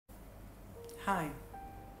Hi.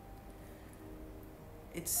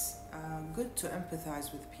 It's good to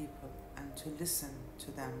empathize with people and to listen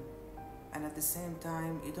to them. And at the same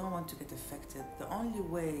time, you don't want to get affected. The only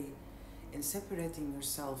way in separating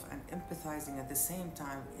yourself and empathizing at the same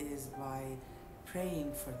time is by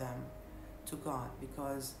praying for them to God,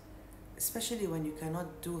 because especially when you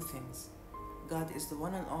cannot do things, God is the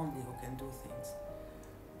one and only who can do things.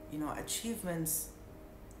 Achievements,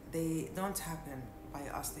 they don't happen by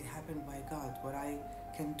us, they happen by God. What I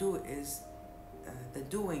can do is the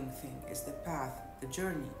doing thing, is the path, the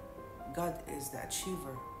journey. God is the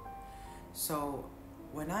achiever. So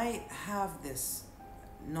when I have this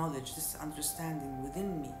knowledge, this understanding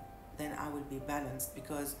within me, then I will be balanced,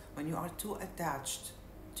 because when you are too attached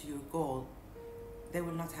to your goal, they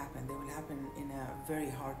will not happen. They will happen in a very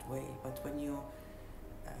hard way. But when you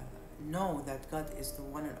know that God is the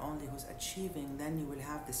one and only who's achieving, then you will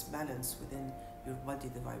have this balance within your body.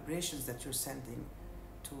 The vibrations that you're sending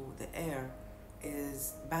to the air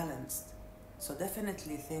is balanced. So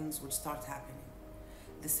definitely things will start happening.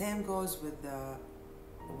 The same goes with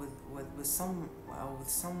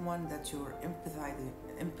someone that you're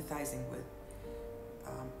empathizing with.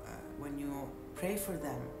 When you pray for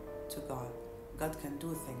them to God, God can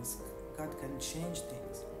do things. God can change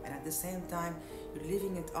things. And at the same time, you're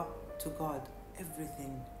leaving it up to God.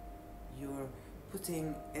 Everything, you're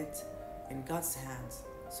putting it in God's hands.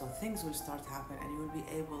 So things will start happening, and you will be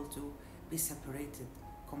able to be separated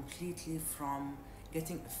completely from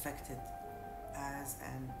getting affected as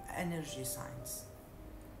an energy science.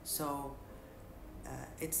 So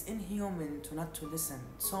it's inhuman not to listen.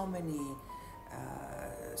 So many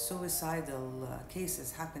suicidal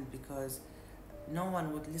cases happened because no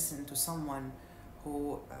one would listen to someone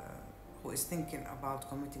who is thinking about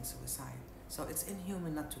committing suicide. So it's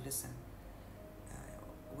inhuman not to listen.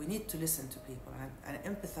 We need to listen to people and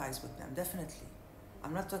empathize with them, definitely.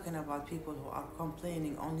 I'm not talking about people who are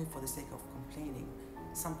complaining only for the sake of complaining.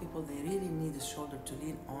 Some people, they really need a shoulder to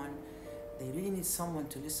lean on. They really need someone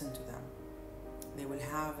to listen to them. They will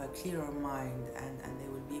have a clearer mind and they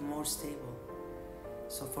will be more stable.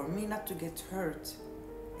 So for me, not to get hurt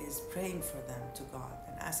is praying for them to God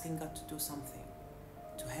and asking God to do something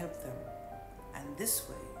to help them. And this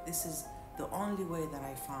way, this is the only way that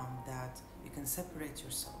I found that you can separate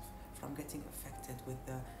yourself from getting affected with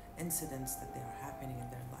the incidents that they are happening in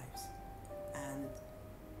their lives, and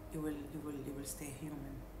you will stay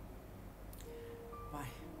human.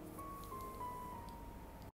 Bye.